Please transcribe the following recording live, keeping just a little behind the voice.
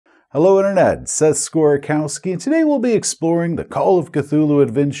Hello Internet, Seth Skorikowski, and today we'll be exploring the Call of Cthulhu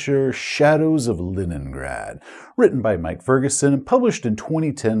adventure, Shadows of Leningrad. Written by Mike Ferguson and published in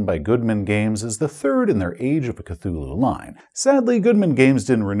 2010 by Goodman Games as the third in their Age of Cthulhu line. Sadly, Goodman Games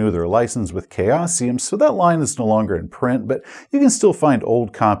didn't renew their license with Chaosium, so that line is no longer in print, but you can still find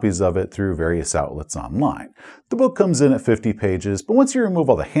old copies of it through various outlets online. The book comes in at 50 pages, but once you remove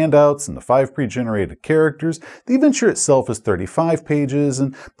all the handouts and the 5 pre-generated characters, the adventure itself is 35 pages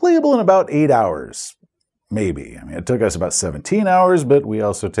and playable in about 8 hours. Maybe. It took us about 17 hours, but we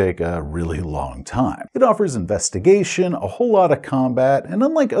also take a really long time. It offers investigation, a whole lot of combat, and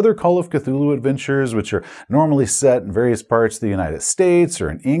unlike other Call of Cthulhu adventures, which are normally set in various parts of the United States or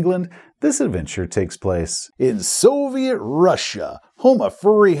in England, this adventure takes place in Soviet Russia, home of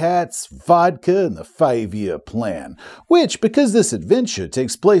furry hats, vodka, and the 5-year plan, which, because this adventure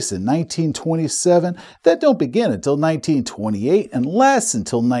takes place in 1927, that don't begin until 1928 and lasts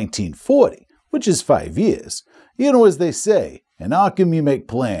until 1940. Which is 5 years. You know, as they say, in Arkham you make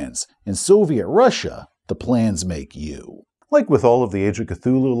plans. In Soviet Russia, the plans make you. Like with all of the Age of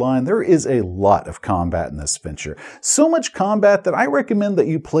Cthulhu line, there is a lot of combat in this venture. So much combat that I recommend that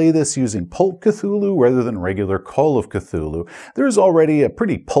you play this using Pulp Cthulhu rather than regular Call of Cthulhu. There's already a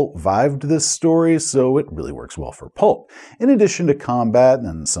pretty pulp vibe to this story, so it really works well for pulp. In addition to combat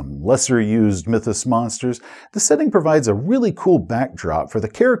and some lesser used mythos monsters, the setting provides a really cool backdrop for the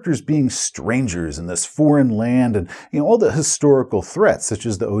characters being strangers in this foreign land and all the historical threats such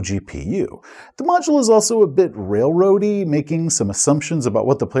as the OGPU. The module is also a bit railroady, making some assumptions about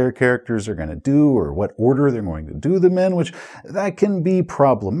what the player characters are going to do or what order they're going to do them in, which that can be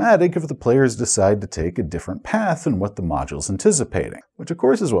problematic if the players decide to take a different path than what the module's anticipating, which of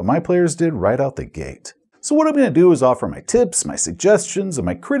course is what my players did right out the gate. So what I'm going to do is offer my tips, my suggestions, and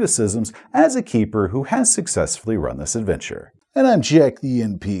my criticisms as a keeper who has successfully run this adventure. And I'm Jack the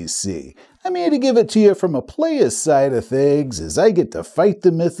NPC. I'm here to give it to you from a player's side of things as I get to fight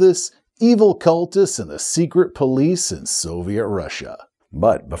the mythos, evil cultists, and the secret police in Soviet Russia.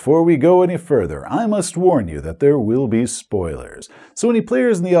 But before we go any further, I must warn you that there will be spoilers. So any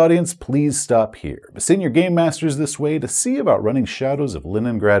players in the audience, please stop here. But send your game masters this way to see about running Shadows of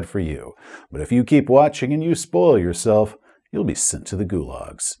Leningrad for you. But if you keep watching and you spoil yourself, you'll be sent to the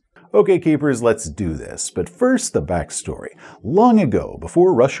gulags. Okay, keepers, let's do this. But first, the backstory. Long ago,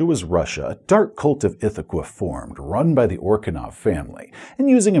 before Russia was Russia, a dark cult of Ithaca formed, run by the Orkanov family. And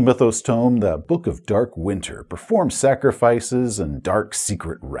using a mythos tome, the Book of Dark Winter, performed sacrifices and dark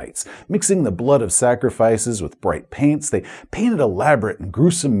secret rites. Mixing the blood of sacrifices with bright paints, they painted elaborate and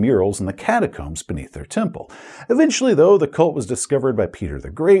gruesome murals in the catacombs beneath their temple. Eventually, though, the cult was discovered by Peter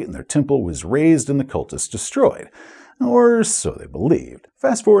the Great, and their temple was razed and the cultists destroyed. Or so they believed.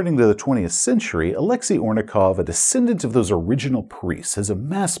 Fast-forwarding to the 20th century, Alexei Ornikov, a descendant of those original priests, has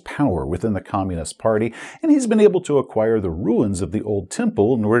amassed power within the Communist Party, and he's been able to acquire the ruins of the old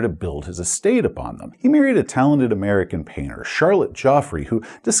temple in order to build his estate upon them. He married a talented American painter, Charlotte Joffrey, who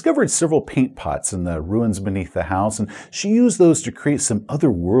discovered several paint pots in the ruins beneath the house, and she used those to create some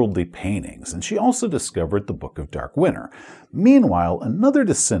otherworldly paintings, and she also discovered the Book of Dark Winter. Meanwhile, another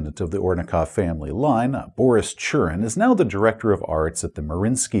descendant of the Ornikov family line, Boris Churin, is now the director of arts at the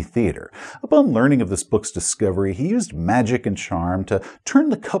Mariinsky Theater. Upon learning of this book's discovery, he used magic and charm to turn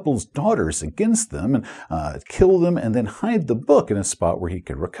the couple's daughters against them and kill them and then hide the book in a spot where he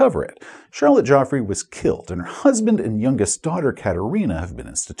could recover it. Charlotte Joffrey was killed, and her husband and youngest daughter, Katerina, have been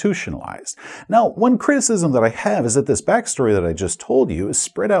institutionalized. Now, one criticism that I have is that this backstory that I just told you is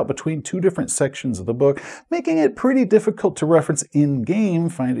spread out between 2 different sections of the book, making it pretty difficult to reference in-game,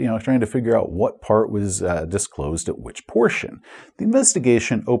 trying to figure out what part was disclosed at which portion. The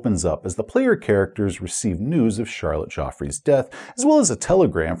investigation opens up as the player characters receive news of Charlotte Joffrey's death, as well as a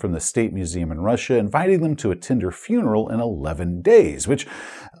telegram from the State Museum in Russia inviting them to attend her funeral in 11 days, which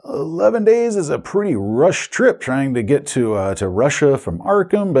 11 days is a pretty rushed trip trying to get to Russia from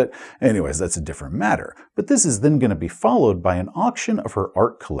Arkham, but anyways, that's a different matter. But this is then going to be followed by an auction of her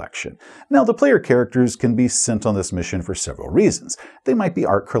art collection. Now, the player characters can be sent on this mission for several reasons. They might be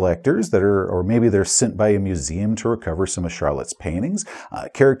art collectors or maybe they're sent by a museum to recover some of Charlotte's paintings.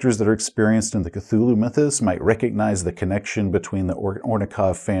 Characters that are experienced in the Cthulhu mythos might recognize the connection between the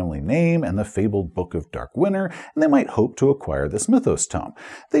Ornikov family name and the fabled Book of Dark Winter, and they might hope to acquire this mythos tome.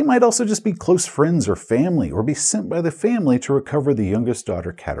 They might also just be close friends or family, or be sent by the family to recover the youngest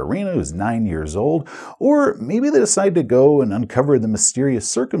daughter, Katerina, who's 9 years old, or maybe they decide to go and uncover the mysterious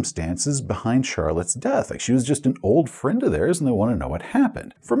circumstances behind Charlotte's death. Like she was just an old friend of theirs and they want to know what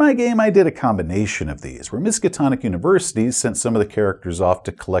happened. For my game, I did a combination of these, where Miskatonic University sent some of the characters off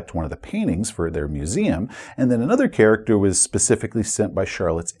to collect one of the paintings for their museum, and then another character was specifically sent by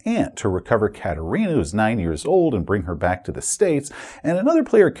Charlotte's aunt to recover Katerina, who's 9 years old, and bring her back to the States, and another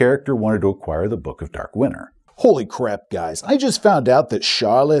player character wanted to acquire the Book of Dark Winter. Holy crap, guys. I just found out that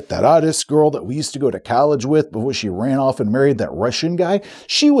Charlotte, that artist girl that we used to go to college with before she ran off and married that Russian guy,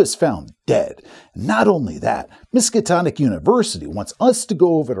 she was found dead. Not only that, Miskatonic University wants us to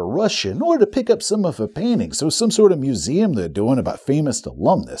go over to Russia in order to pick up some of her paintings, so some sort of museum they're doing about famous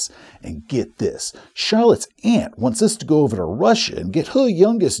alumnus. And get this, Charlotte's aunt wants us to go over to Russia and get her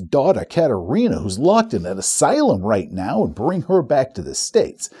youngest daughter, Katerina, who's locked in an asylum right now, and bring her back to the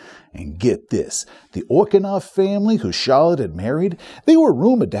States. And get this, the Orkanov family who Charlotte had married, they were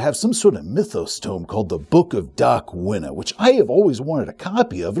rumored to have some sort of mythos tome called the Book of Dark Winter, which I have always wanted a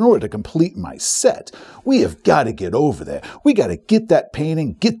copy of in order to complete my set. We have got to get over there. We got to get that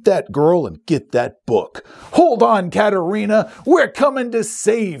painting, get that girl, and get that book. Hold on, Katerina, we're coming to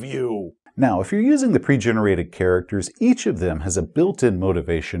save you. Now, if you're using the pre-generated characters, each of them has a built-in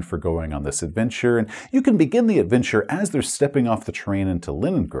motivation for going on this adventure, and you can begin the adventure as they're stepping off the train into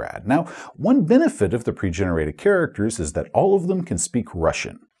Leningrad. Now, one benefit of the pre-generated characters is that all of them can speak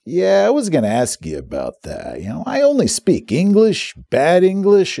Russian. Yeah, I was going to ask you about that. I only speak English, bad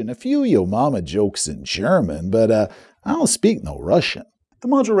English, and a few yo mama jokes in German, but I don't speak no Russian. The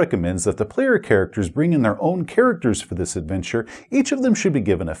module recommends that the player characters bring in their own characters for this adventure. Each of them should be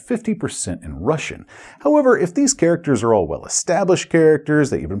given a 50% in Russian. However, if these characters are all well-established characters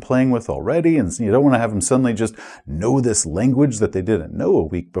that you've been playing with already, and you don't want to have them suddenly just know this language that they didn't know a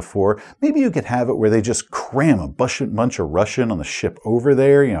week before, maybe you could have it where they just cram a bunch of Russian on the ship over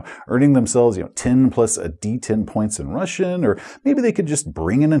there, earning themselves 10 plus a D10 points in Russian, or maybe they could just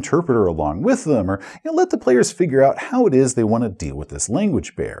bring an interpreter along with them, or let the players figure out how it is they want to deal with this language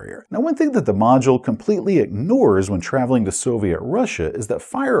barrier. Now, one thing that the module completely ignores when traveling to Soviet Russia is that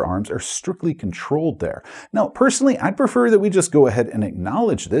firearms are strictly controlled there. Now, personally, I'd prefer that we just go ahead and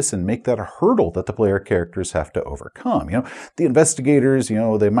acknowledge this and make that a hurdle that the player characters have to overcome. The investigators,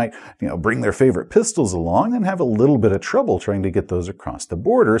 they might, bring their favorite pistols along and have a little bit of trouble trying to get those across the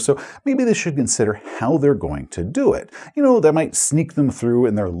border, so maybe they should consider how they're going to do it. They might sneak them through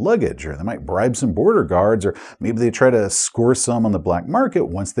in their luggage, or they might bribe some border guards, or maybe they try to score some on the black market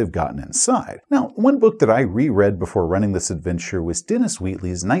once they've gotten inside. Now, one book that I reread before running this adventure was Dennis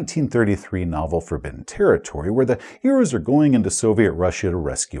Wheatley's 1933 novel Forbidden Territory, where the heroes are going into Soviet Russia to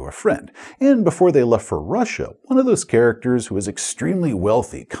rescue a friend. And before they left for Russia, one of those characters who was extremely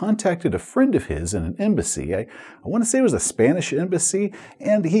wealthy contacted a friend of his in an embassy. I want to say it was a Spanish embassy,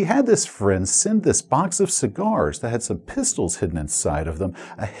 and he had this friend send this box of cigars that had some pistols hidden inside of them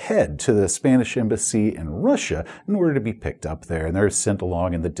ahead to the Spanish embassy in Russia in order to be picked up there, and they're sent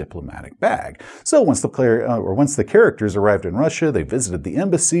along in the diplomatic bag. So once the characters arrived in Russia, they visited the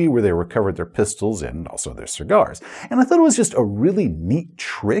embassy where they recovered their pistols and also their cigars. And I thought it was just a really neat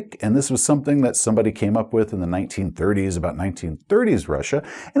trick, and this was something that somebody came up with in the 1930s about 1930s Russia,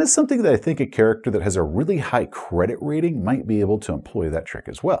 and it's something that I think a character that has a really high credit rating might be able to employ that trick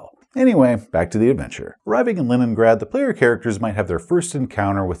as well. Anyway, back to the adventure. Arriving in Leningrad, the player characters might have their first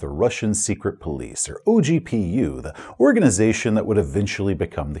encounter with the Russian Secret Police, or OGPU, the organization that would eventually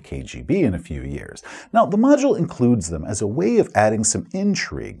become the KGB in a few years. Now, the module includes them as a way of adding some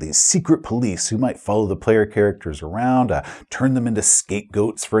intrigue, these secret police who might follow the player characters around, turn them into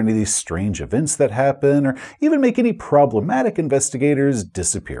scapegoats for any of these strange events that happen, or even make any problematic investigators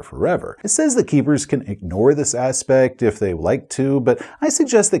disappear forever. It says that keepers can ignore this aspect if they like to, but I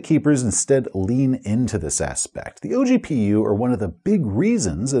suggest that keepers instead lean into this aspect. The OGPU are one of the big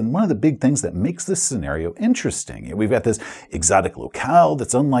reasons and one of the big things that makes this scenario interesting. We've got this exotic locale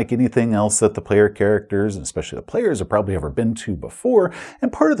that's unlike anything else that the player characters, and especially the players, have probably ever been to before,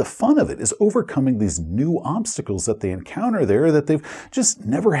 and part of the fun of it is overcoming these new obstacles that they encounter there that they've just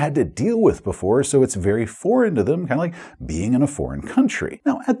never had to deal with before, so it's very foreign to them, kind of like being in a foreign country.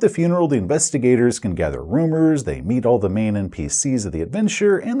 Now, at the funeral, the investigators can gather rumors, they meet all the main NPCs of the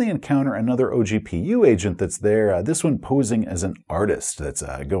adventure, and they encounter another OGPU agent that's there, this one posing as an artist that's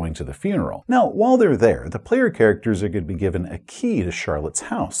going to the funeral. Now, while they're there, the player characters are going to be given a key to Charlotte's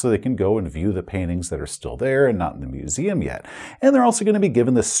house so they can go and view the paintings that are still there and not in the museum yet. And they're also going to be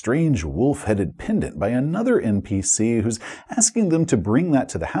given this strange wolf-headed pendant by another NPC who's asking them to bring that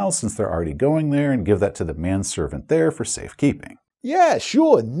to the house since they're already going there and give that to the manservant there for safekeeping. Yeah,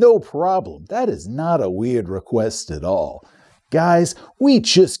 sure, no problem. That is not a weird request at all. Guys, we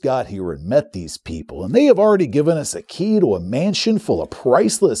just got here and met these people, and they have already given us a key to a mansion full of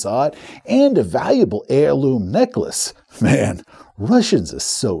priceless art and a valuable heirloom necklace. Man, Russians are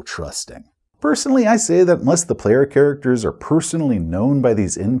so trusting. Personally, I say that unless the player characters are personally known by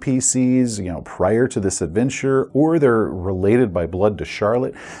these NPCs, prior to this adventure, or they're related by blood to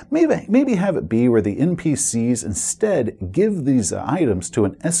Charlotte, maybe have it be where the NPCs instead give these items to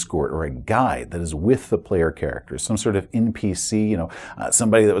an escort or a guide that is with the player characters. Some sort of NPC,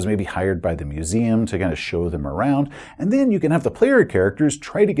 somebody that was maybe hired by the museum to kind of show them around. And then you can have the player characters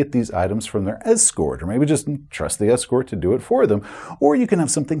try to get these items from their escort, or maybe just trust the escort to do it for them. Or you can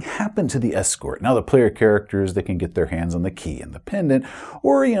have something happen to the escort. Now the player characters, they can get their hands on the key and the pendant,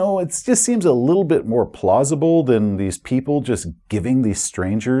 or, it just seems a little bit more plausible than these people just giving these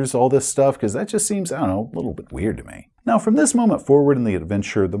strangers all this stuff, because that just seems, a little bit weird to me. Now, from this moment forward in the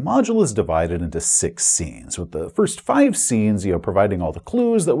adventure, the module is divided into 6 scenes, with the first 5 scenes, providing all the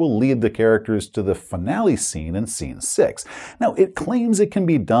clues that will lead the characters to the finale scene in Scene 6. Now, it claims it can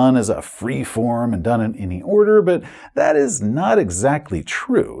be done as a free form and done in any order, but that is not exactly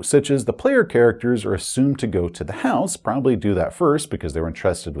true, such as the player characters are assumed to go to the house, probably do that first because they were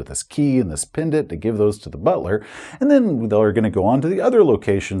entrusted with this key and this pendant to give those to the butler, and then they're going to go on to the other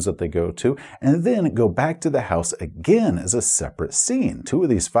locations that they go to, and then go back to the house again as a separate scene. 2 of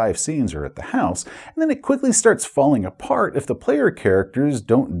these 5 scenes are at the house, and then it quickly starts falling apart if the player characters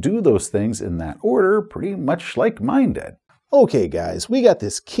don't do those things in that order, pretty much like mine did. Okay guys, we got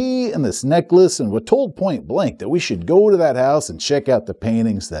this key and this necklace, and we're told point blank that we should go to that house and check out the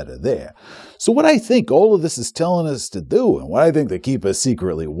paintings that are there. So what I think all of this is telling us to do, and what I think the Keeper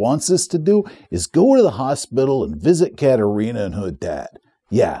secretly wants us to do, is go to the hospital and visit Katerina and her dad.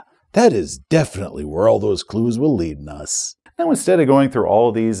 Yeah, that is definitely where all those clues were leading us. Now, instead of going through all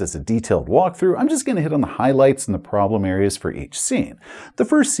of these as a detailed walkthrough, I'm just going to hit on the highlights and the problem areas for each scene. The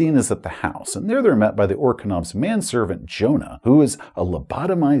first scene is at the house, and there they're met by the Orkanov's manservant Jonah, who is a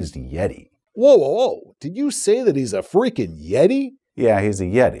lobotomized Yeti. Whoa, did you say that he's a freaking Yeti? Yeah, he's a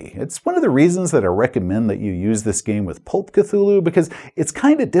Yeti. It's one of the reasons that I recommend that you use this game with Pulp Cthulhu, because it's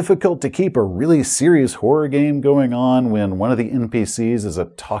kind of difficult to keep a really serious horror game going on when one of the NPCs is a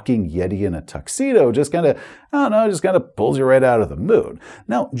talking Yeti in a tuxedo. Just kind of pulls you right out of the mood.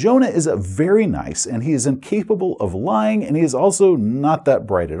 Now, Jonah is very nice, and he is incapable of lying, and he is also not that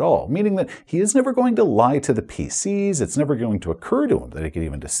bright at all, meaning that he is never going to lie to the PCs. It's never going to occur to him that he could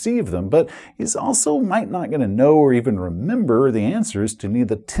even deceive them, but he's also might not going to know or even remember the answers to any of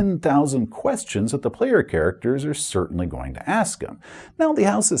the 10,000 questions that the player characters are certainly going to ask him. Now, the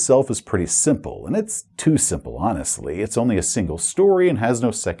house itself is pretty simple, and it's too simple, honestly. It's only a single story and has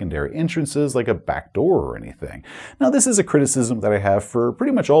no secondary entrances like a back door or anything. Now, this is a criticism that I have for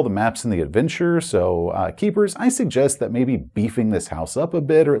pretty much all the maps in the adventure, so Keepers, I suggest that maybe beefing this house up a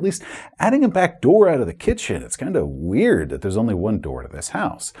bit, or at least adding a back door out of the kitchen. It's kind of weird that there's only one door to this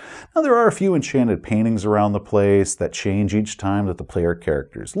house. Now, there are a few enchanted paintings around the place that change each time that the player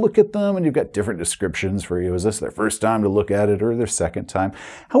characters look at them, and you've got different descriptions for you. Is this their first time to look at it or their second time?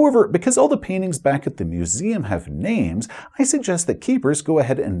 However, because all the paintings back at the museum have names, I suggest that Keepers go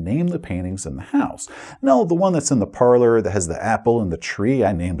ahead and name the paintings in the house. Now, the one that's in the parlor that has the apple and the tree,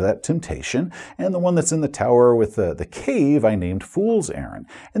 I named that Temptation, and the one that's in the tower with the cave, I named Fool's Errand.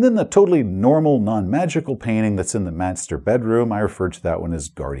 And then the totally normal, non-magical painting that's in the master bedroom, I referred to that one as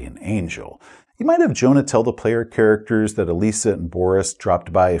Guardian Angel. You might have Jonah tell the player characters that Elisa and Boris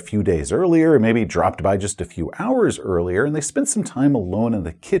dropped by a few days earlier, or maybe dropped by just a few hours earlier, and they spent some time alone in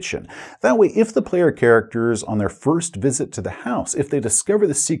the kitchen. That way, if the player characters, on their first visit to the house, if they discover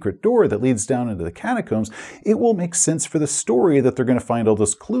the secret door that leads down into the catacombs, it will make sense for the story that they're going to find all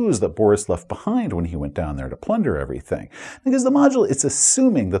those clues that Boris left behind when he went down there to plunder everything. Because the module, it's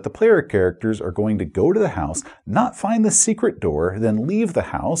assuming that the player characters are going to go to the house, not find the secret door, then leave the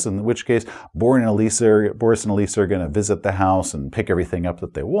house, in which case Boris and Elisa are going to visit the house and pick everything up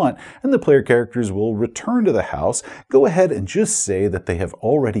that they want, and the player characters will return to the house, go ahead and just say that they have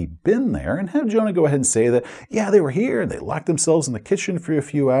already been there, and have Jonah go ahead and say that, yeah, they were here, and they locked themselves in the kitchen for a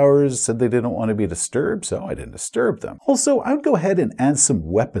few hours, said they didn't want to be disturbed, so I didn't disturb them. Also, I would go ahead and add some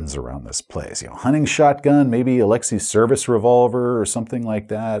weapons around this place. Hunting shotgun, maybe Alexi's service revolver or something like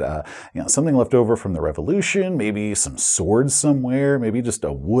that. Something left over from the revolution, maybe some swords somewhere, maybe just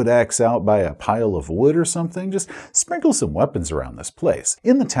a wood axe out by a pile of wood or something, just sprinkle some weapons around this place.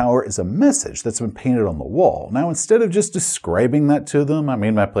 In the tower is a message that's been painted on the wall. Now, instead of just describing that to them, I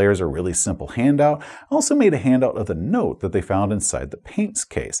made my players a really simple handout. I also made a handout of the note that they found inside the paints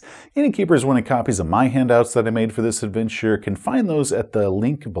case. Any keepers wanting copies of my handouts that I made for this adventure can find those at the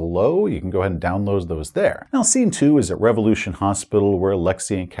link below. You can go ahead and download those there. Now, scene 2 is at Revolution Hospital, where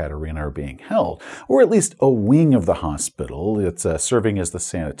Alexei and Katerina are being held, or at least a wing of the hospital. It's serving as the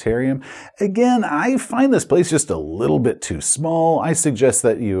sanitarium. Again, I find this place just a little bit too small. I suggest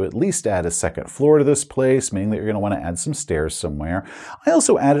that you at least add a second floor to this place, meaning that you're going to want to add some stairs somewhere. I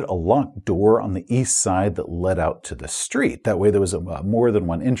also added a locked door on the east side that led out to the street. That way there was more than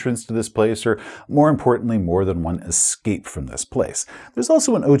one entrance to this place, or more importantly, more than one escape from this place. There's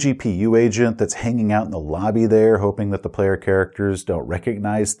also an OGPU agent that's hanging out in the lobby there, hoping that the player characters don't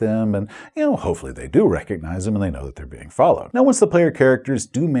recognize them, and hopefully they do recognize them and they know that they're being followed. Now, once the player characters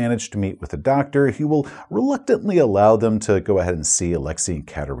do manage to meet with the doctor, he will reluctantly allow them to go ahead and see Alexei and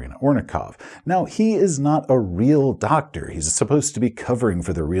Katerina Ornikov. Now, he is not a real doctor. He's supposed to be covering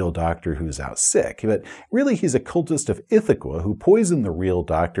for the real doctor who's out sick, but really he's a cultist of Ithaca who poisoned the real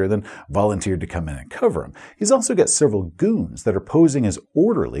doctor, then volunteered to come in and cover him. He's also got several goons that are posing as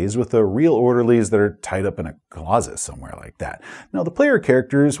orderlies, with the real orderlies that are tied up in a closet somewhere like that. Now, the player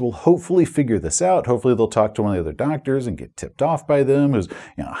characters will hopefully figure this out. Hopefully they'll talk to one of the other doctors and get tipped off by them, who's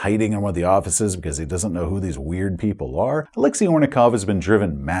hiding in one of the offices because he doesn't know who these weird people are. Alexei Ornikov has been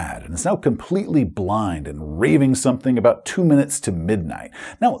driven mad and is now completely blind and raving something about 2 minutes to midnight.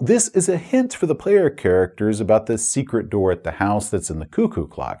 Now, this is a hint for the player characters about the secret door at the house that's in the cuckoo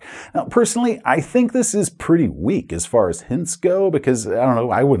clock. Now, personally, I think this is pretty weak as far as hints go, because, I don't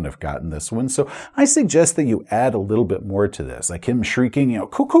know, I wouldn't have gotten this one. So I suggest that you add a little bit more to this, like him shrieking,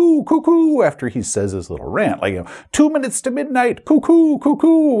 cuckoo, cuckoo, after he says his little rant, like, 2 minutes to midnight, cuckoo,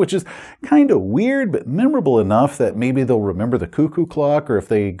 cuckoo, which is kind of weird, but memorable enough that maybe they'll remember the cuckoo clock, or if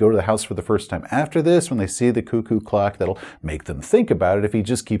they go to the house for the first time after this, when they see the cuckoo clock, that'll make them think about it if he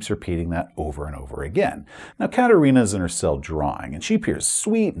just keeps repeating that over and over again. Now, Katerina's in her cell drawing, and she appears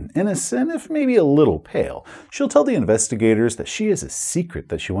sweet and innocent, if maybe a little pale. She'll tell the investigators that she has a secret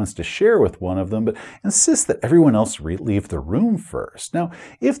that she wants to share with one of them, but insists that everyone else leave the room first. Now,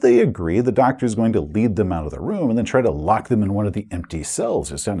 if they agree, the doctor's going to lead them out of the room and then try to lock them in one of the empty cells,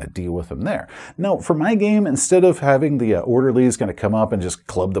 just trying to deal with them there. Now, for my game, instead of having the orderlies going to come up and just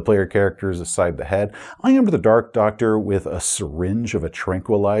club the player characters aside the head, I am the Dark Doctor with a syringe of a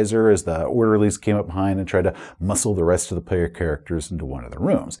tranquilizer as the orderlies came up behind and tried to muscle the rest of the player characters into one of the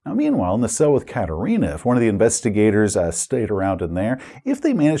rooms. Now, meanwhile, in the cell with Katerina, if one of the investigators stayed around in there, if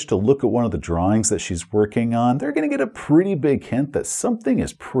they managed to look at one of the drawings that she's working on, they're going to get a pretty big hint that something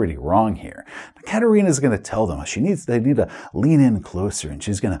is pretty wrong here. Now, Katerina's going to tell them they need to lean in closer, and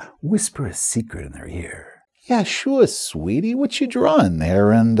she's going to whisper a secret in their ear. Yeah, sure, sweetie. What you drawing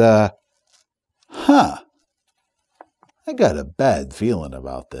there? And, I got a bad feeling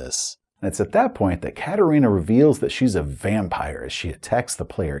about this. And it's at that point that Katerina reveals that she's a vampire as she attacks the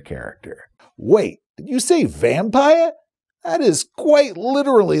player character. Wait, did you say vampire? That is quite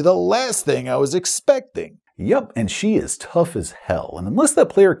literally the last thing I was expecting. Yep, and she is tough as hell, and unless that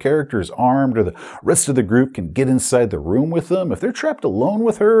player character is armed or the rest of the group can get inside the room with them, if they're trapped alone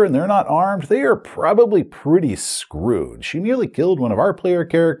with her and they're not armed, they are probably pretty screwed. She nearly killed one of our player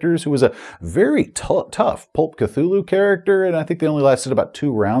characters, who was a very tough Pulp Cthulhu character, and I think they only lasted about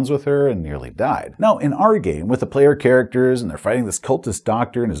 2 rounds with her and nearly died. Now, in our game, with the player characters, and they're fighting this cultist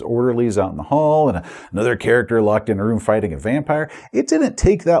doctor and his orderlies out in the hall, and another character locked in a room fighting a vampire, it didn't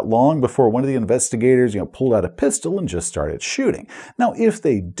take that long before one of the investigators, pulled out a pistol and just started shooting. Now, if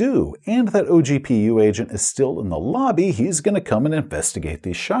they do, and that OGPU agent is still in the lobby, he's going to come and investigate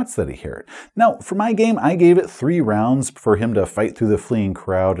these shots that he heard. Now, for my game, I gave it 3 rounds for him to fight through the fleeing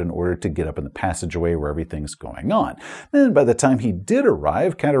crowd in order to get up in the passageway where everything's going on. And by the time he did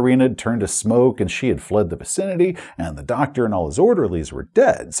arrive, Katerina had turned to smoke and she had fled the vicinity, and the doctor and all his orderlies were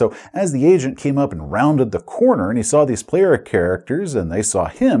dead. So as the agent came up and rounded the corner and he saw these player characters and they saw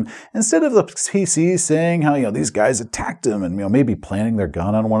him, instead of the PC saying how these guys attacked him and maybe planting their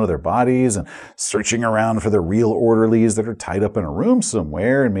gun on one of their bodies and searching around for the real orderlies that are tied up in a room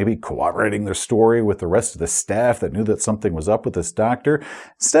somewhere and maybe corroborating their story with the rest of the staff that knew that something was up with this doctor,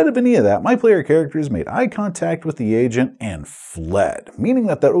 instead of any of that, my player characters made eye contact with the agent and fled, meaning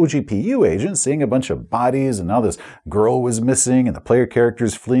that OGPU agent, seeing a bunch of bodies and now this girl was missing and the player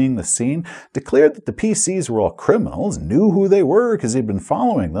characters fleeing the scene, declared that the PCs were all criminals, knew who they were because he'd been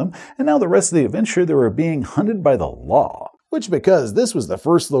following them, and now the rest of the adventure they were being hunted by the law. Which because this was the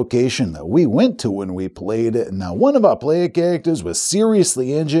first location that we went to when we played it, and now one of our player characters was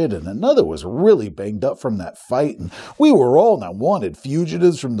seriously injured and another was really banged up from that fight, and we were all now wanted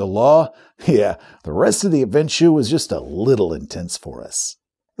fugitives from the law. Yeah, the rest of the adventure was just a little intense for us.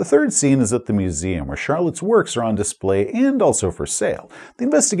 The third scene is at the museum, where Charlotte's works are on display and also for sale. The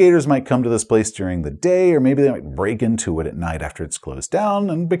investigators might come to this place during the day, or maybe they might break into it at night after it's closed down,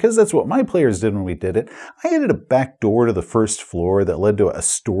 and because that's what my players did when we did it, I added a back door to the first floor that led to a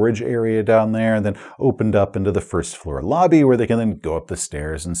storage area down there, and then opened up into the first floor lobby, where they can then go up the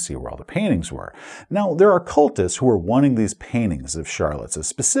stairs and see where all the paintings were. Now, there are cultists who are wanting these paintings of Charlotte's, a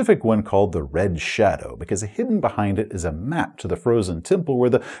specific one called the Red Shadow, because hidden behind it is a map to the frozen temple where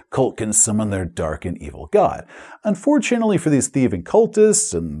the cult can summon their dark and evil god. Unfortunately for these thieving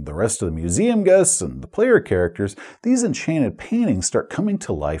cultists and the rest of the museum guests and the player characters, these enchanted paintings start coming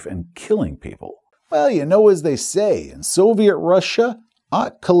to life and killing people. Well, you know, as they say, in Soviet Russia,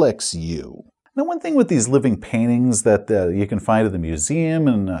 art collects you. Now, one thing with these living paintings that you can find at the museum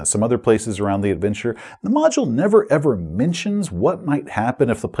and some other places around the adventure, the module never ever mentions what might happen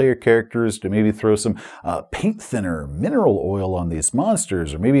if the player characters to maybe throw some paint thinner, mineral oil on these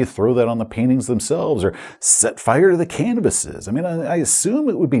monsters, or maybe throw that on the paintings themselves, or set fire to the canvases. I mean, I assume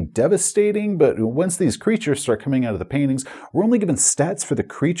it would be devastating, but once these creatures start coming out of the paintings, we're only given stats for the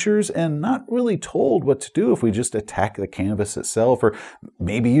creatures and not really told what to do if we just attack the canvas itself, or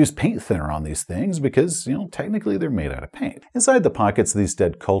maybe use paint thinner on these things because, technically they're made out of paint. Inside the pockets of these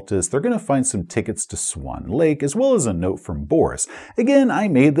dead cultists, they're going to find some tickets to Swan Lake, as well as a note from Boris. Again, I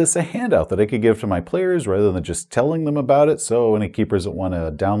made this a handout that I could give to my players rather than just telling them about it, so any keepers that want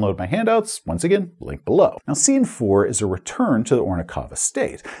to download my handouts, once again, link below. Now, scene 4 is a return to the Ornikov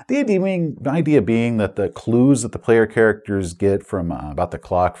estate. The idea being that the clues that the player characters get from about the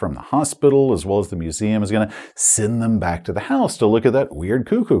clock from the hospital, as well as the museum, is going to send them back to the house to look at that weird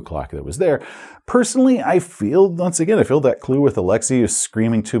cuckoo clock that was there. Personally, I feel that clue with Alexei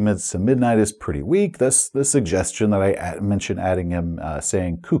screaming 2 minutes to midnight is pretty weak. Thus, the suggestion that I mentioned adding him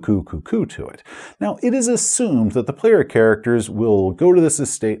saying cuckoo, cuckoo to it. Now, it is assumed that the player characters will go to this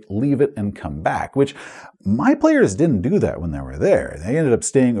estate, leave it, and come back, which my players didn't do that when they were there. They ended up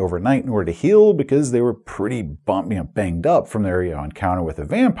staying overnight in order to heal because they were pretty banged up from their encounter with a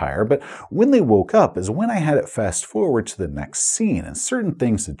vampire, but when they woke up is when I had it fast forward to the next scene, and certain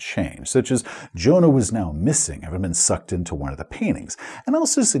things had changed, such as Jonah was now missing, having been sucked into one of the paintings, and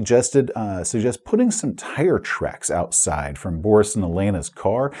also suggest putting some tire tracks outside from Boris and Elena's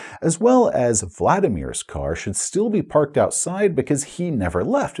car, as well as Vladimir's car should still be parked outside because he never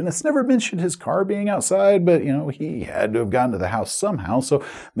left, and it's never mentioned his car being outside, but he had to have gotten to the house somehow, so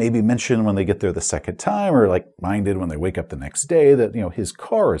maybe mention when they get there the second time, or like mine did when they wake up the next day, that his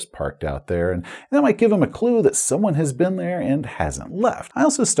car is parked out there, and that might give him a clue that someone has been there and hasn't left. I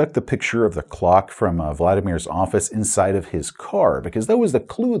also stuck the picture of the clock from Vladimir's office inside of his car, because that was the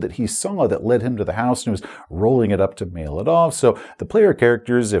clue that he saw that led him to the house, and he was rolling it up to mail it off. So the player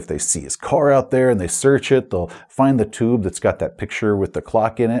characters, if they see his car out there and they search it, they'll find the tube that's got that picture with the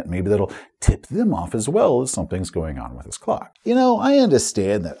clock in it. Maybe that'll tip them off as well as something's going on with his clock. I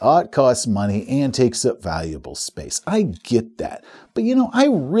understand that art costs money and takes up valuable space. I get that. But I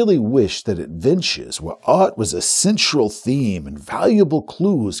really wish that adventures where art was a central theme and valuable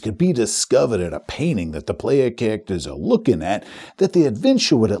clues could be discovered in a painting that the player characters are looking at, that the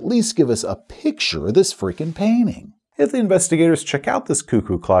adventure would at least give us a picture of this freaking painting. If the investigators check out this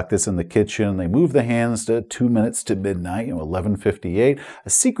cuckoo clock that's in the kitchen and they move the hands to 2 minutes to midnight, 11:58, a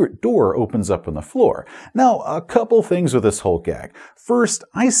secret door opens up on the floor. Now, a couple things with this whole gag. First,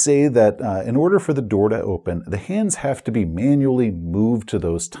 I say that in order for the door to open, the hands have to be manually moved to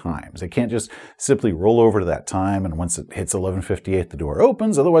those times. They can't just simply roll over to that time, and once it hits 11:58, the door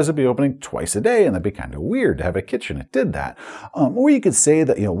opens. Otherwise, it'd be opening twice a day, and that'd be kind of weird to have a kitchen that did that. Or you could say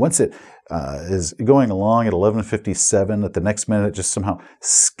that, once it is going along at 11:57, at the next minute it just somehow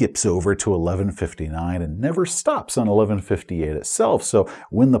skips over to 11:59 and never stops on 11:58 itself. So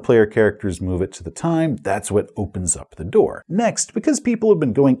when the player characters move it to the time, that's what opens up the door. Next, because people have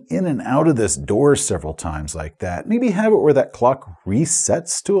been going in and out of this door several times like that, maybe have it where that clock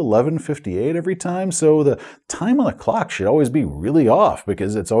resets to 11:58 every time, so the time on the clock should always be really off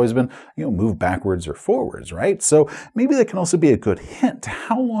because it's always been, moved backwards or forwards, right? So maybe that can also be a good hint to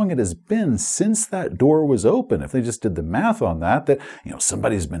how long it has been since that door was open. If they just did the math on that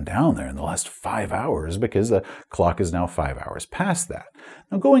somebody's been down there in the last 5 hours because the clock is now 5 hours past that.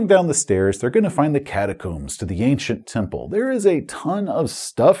 Now, going down the stairs, they're going to find the catacombs to the ancient temple. There is a ton of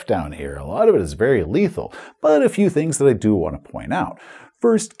stuff down here. A lot of it is very lethal, but a few things that I do want to point out.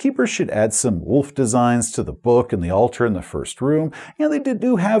 First, keepers should add some wolf designs to the book and the altar in the first room. They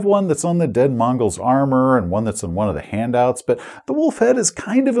do have one that's on the dead Mongol's armor and one that's on one of the handouts, but the wolf head is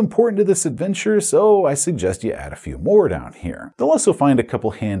kind of important to this adventure, so I suggest you add a few more down here. They'll also find a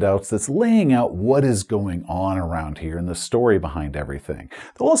couple handouts that's laying out what is going on around here and the story behind everything.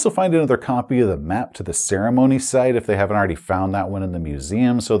 They'll also find another copy of the map to the ceremony site if they haven't already found that one in the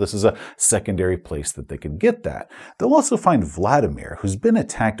museum, so this is a secondary place that they could get that. They'll also find Vladimir, who's been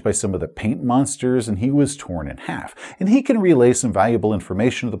attacked by some of the paint monsters and he was torn in half, and he can relay some valuable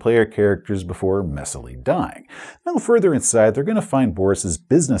information to the player characters before messily dying. Now further inside, they're going to find Boris's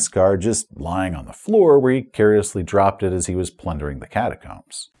business card just lying on the floor where he carelessly dropped it as he was plundering the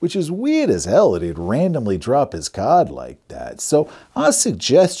catacombs. Which is weird as hell that he'd randomly drop his card like that. So our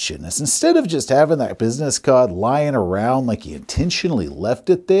suggestion is, instead of just having that business card lying around like he intentionally left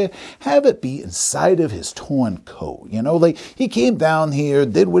it there, have it be inside of his torn coat. Like he came down here,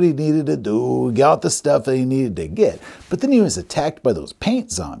 did what he needed to do, got the stuff that he needed to get, but then he was attacked by those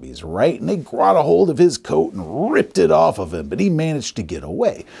paint zombies, right? And they got a hold of his coat and ripped it off of him, but he managed to get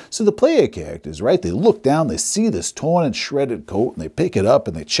away. So the player characters, right, they look down, they see this torn and shredded coat, and they pick it up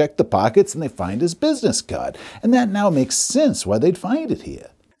and they check the pockets and they find his business card. And that now makes sense why they'd find it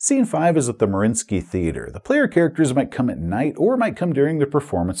here. Scene 5 is at the Mariinsky Theater. The player characters might come at night or might come during the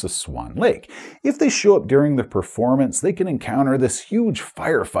performance of Swan Lake. If they show up during the performance, they can encounter this huge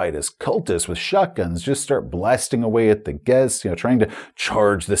firefight as cultists with shotguns just start blasting away at the guests, trying to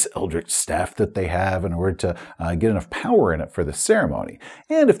charge this eldritch staff that they have in order to get enough power in it for the ceremony.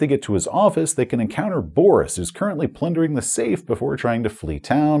 And if they get to his office, they can encounter Boris, who's currently plundering the safe before trying to flee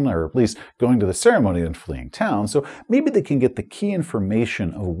town, or at least going to the ceremony and fleeing town. So maybe they can get the key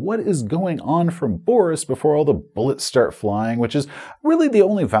information of what is going on from Boris before all the bullets start flying, which is really the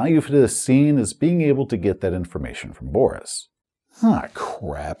only value for this scene, is being able to get that information from Boris.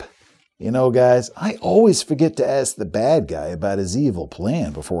 Crap. Guys, I always forget to ask the bad guy about his evil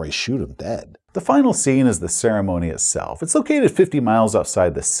plan before I shoot him dead. The final scene is the ceremony itself. It's located 50 miles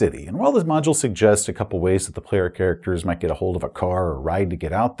outside the city, and while this module suggests a couple ways that the player characters might get a hold of a car or ride to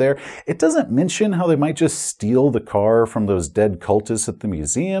get out there, it doesn't mention how they might just steal the car from those dead cultists at the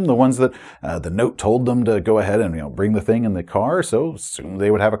museum, the ones that the note told them to go ahead and bring the thing in the car, so soon they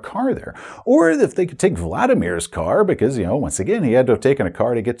would have a car there. Or if they could take Vladimir's car, because, once again, he had to have taken a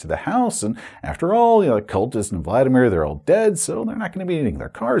car to get to the house, and after all, the cultists and Vladimir, they're all dead, so they're not going to be needing their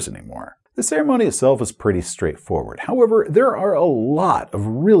cars anymore. The ceremony itself is pretty straightforward. However, there are a lot of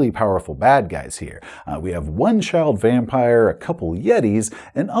really powerful bad guys here. We have one child vampire, a couple yetis,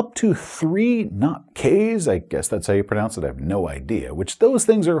 and up to 3 Notks, I guess that's how you pronounce it, I have no idea, which those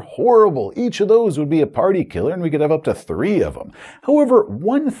things are horrible. Each of those would be a party killer, and we could have up to 3 of them. However,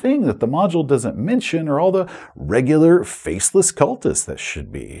 one thing that the module doesn't mention are all the regular faceless cultists that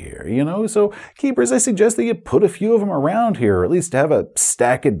should be here, So, keepers, I suggest that you put a few of them around here, or at least have a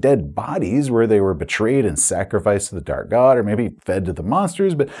stack of dead bodies where they were betrayed and sacrificed to the dark god, or maybe fed to the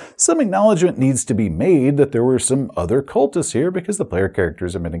monsters, but some acknowledgement needs to be made that there were some other cultists here because the player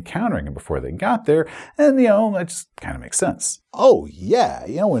characters have been encountering them before they got there, and that just kind of makes sense. Oh yeah,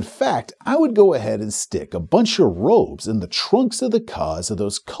 in fact, I would go ahead and stick a bunch of robes in the trunks of the cars of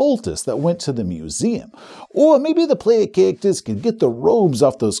those cultists that went to the museum. Or maybe the player characters could get the robes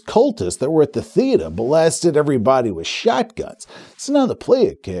off those cultists that were at the theater, blasted everybody with shotguns. So now the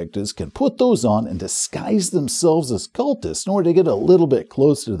player characters can put those on and disguise themselves as cultists in order to get a little bit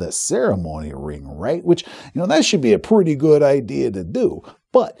closer to the ceremony ring, right? Which, that should be a pretty good idea to do.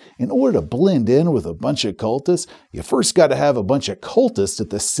 But in order to blend in with a bunch of cultists, you first got to have a bunch of cultists at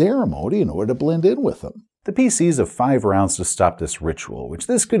the ceremony in order to blend in with them. The PCs have 5 rounds to stop this ritual, which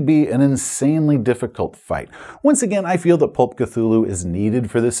this could be an insanely difficult fight. Once again, I feel that Pulp Cthulhu is needed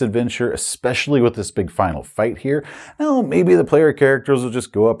for this adventure, especially with this big final fight here. Now, maybe the player characters will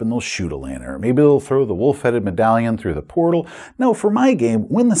just go up and they'll shoot a lantern, or maybe they'll throw the wolf-headed medallion through the portal. Now, for my game,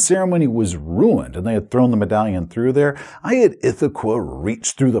 when the ceremony was ruined and they had thrown the medallion through there, I had Ithaca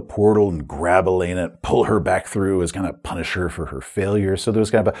reach through the portal and grab Elena, pull her back through as kind of punish her for her failure. So there was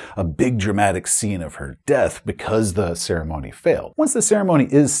kind of a big dramatic scene of her death because the ceremony failed. Once the ceremony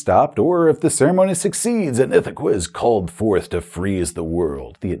is stopped, or if the ceremony succeeds and Ithaca is called forth to freeze the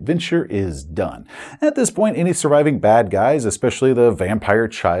world, the adventure is done. At this point, any surviving bad guys, especially the vampire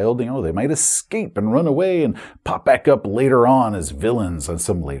child, they might escape and run away and pop back up later on as villains on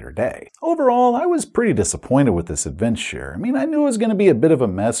some later day. Overall, I was pretty disappointed with this adventure. I knew it was going to be a bit of a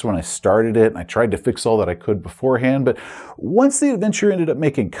mess when I started it, and I tried to fix all that I could beforehand, but once the adventure ended up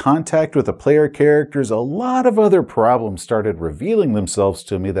making contact with the player characters, a lot of other problems started revealing themselves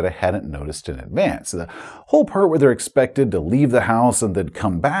to me that I hadn't noticed in advance. The whole part where they're expected to leave the house and then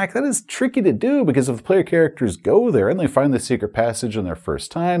come back, that is tricky to do because if the player characters go there and they find the secret passage on their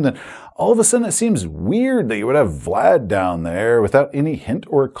first time, then all of a sudden it seems weird that you would have Vlad down there without any hint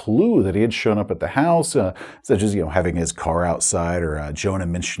or clue that he had shown up at the house, such as, having his car outside or Jonah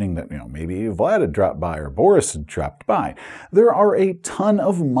mentioning that, maybe Vlad had dropped by or Boris had dropped by. There are a ton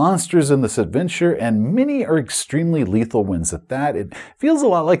of monsters in this adventure, and many are extremely lethal ones at that. It feels a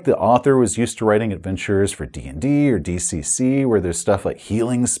lot like the author was used to writing adventures for D&D or DCC, where there's stuff like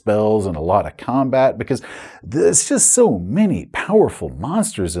healing spells and a lot of combat, because there's just so many powerful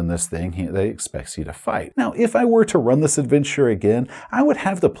monsters in this thing that he expects you to fight. Now, if I were to run this adventure again, I would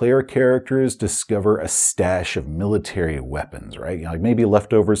have the player characters discover a stash of military weapons, right? Like maybe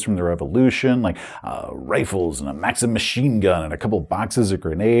leftovers from the revolution, like rifles and a Maxim machine gun and a couple boxes of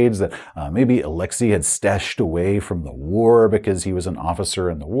grenades that maybe Alexei had stashed away from the war because he was an officer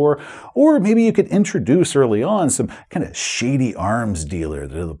in the war. Or maybe you could introduce early on some kind of shady arms dealer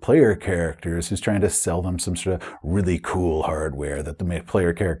to the player characters who's trying to sell them some sort of really cool hardware that the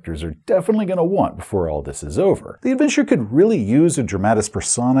player characters are definitely going to want before all this is over. The adventure could really use a dramatis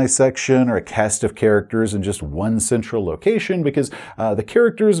personae section or a cast of characters in just one central location because the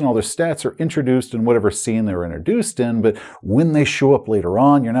characters and all their stats are introduced in whatever scene they're introduced in, but when they show up later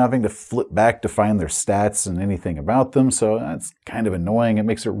on, you're not having to flip back to find their stats and anything about them, so that's kind of annoying. It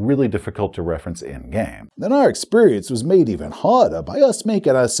makes it really difficult to reference in-game. Then our experience was made even harder by us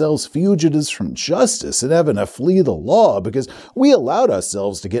making ourselves fugitives from justice and having to flee the law because we allowed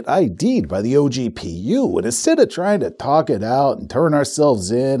ourselves to get ID'd by the OGPU, and instead of trying to talk it out and turn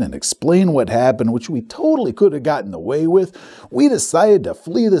ourselves in and explain what happened, which we totally could have gotten away with, we decided to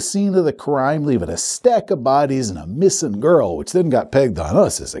flee the scene of the crime, leaving a stack of bodies and a missing girl, which then got pegged on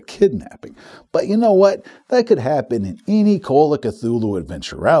us as a kidnapping. But you know what? That could happen in any Call of Cthulhu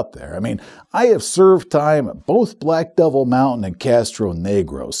adventure out there. I mean, I have served time at both Black Devil Mountain and Castro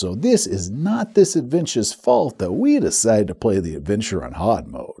Negro, so this is not this adventure's fault that we decided to play the adventure on hard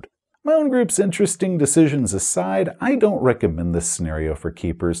mode. My own group's interesting decisions aside, I don't recommend this scenario for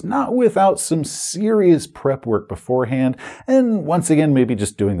keepers, not without some serious prep work beforehand, and once again, maybe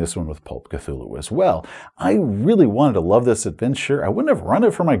just doing this one with Pulp Cthulhu as well. I really wanted to love this adventure. I wouldn't have run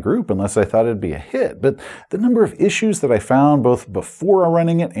it for my group unless I thought it'd be a hit, but the number of issues that I found both before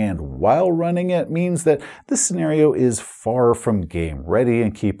running it and while running it means that this scenario is far from game ready,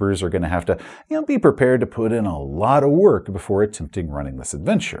 and keepers are going to have to be prepared to put in a lot of work before attempting running this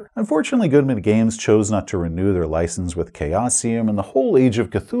adventure. Unfortunately, Goodman Games chose not to renew their license with Chaosium, and the whole Age of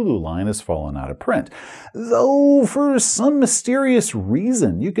Cthulhu line has fallen out of print. Though, for some mysterious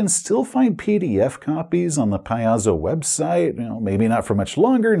reason, you can still find PDF copies on the Piazzo website, maybe not for much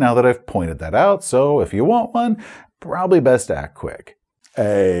longer now that I've pointed that out, so if you want one, probably best to act quick.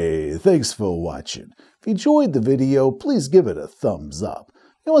 Hey, thanks for watching. If you enjoyed the video, please give it a thumbs up.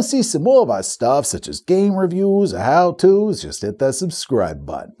 You want to see some more of our stuff, such as game reviews or how-tos, just hit that subscribe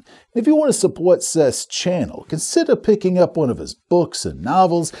button. And if you want to support Seth's channel, consider picking up one of his books and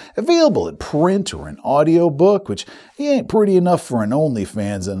novels, available in print or an audiobook, which he ain't pretty enough for an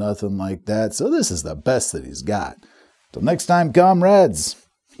OnlyFans or nothing like that, so this is the best that he's got. Till next time, comrades,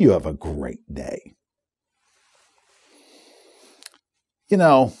 you have a great day.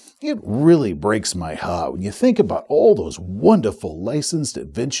 It really breaks my heart when you think about all those wonderful licensed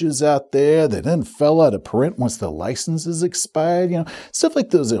adventures out there that then fell out of print once the licenses expired. Stuff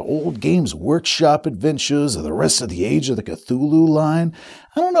like those old Games Workshop adventures or the rest of the Age of the Cthulhu line.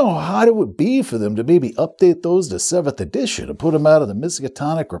 I don't know how hard it would be for them to maybe update those to 7th edition and put them out of the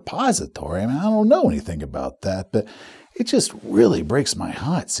Miskatonic repository. I mean, I don't know anything about that, but it just really breaks my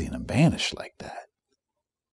heart seeing them vanish like that.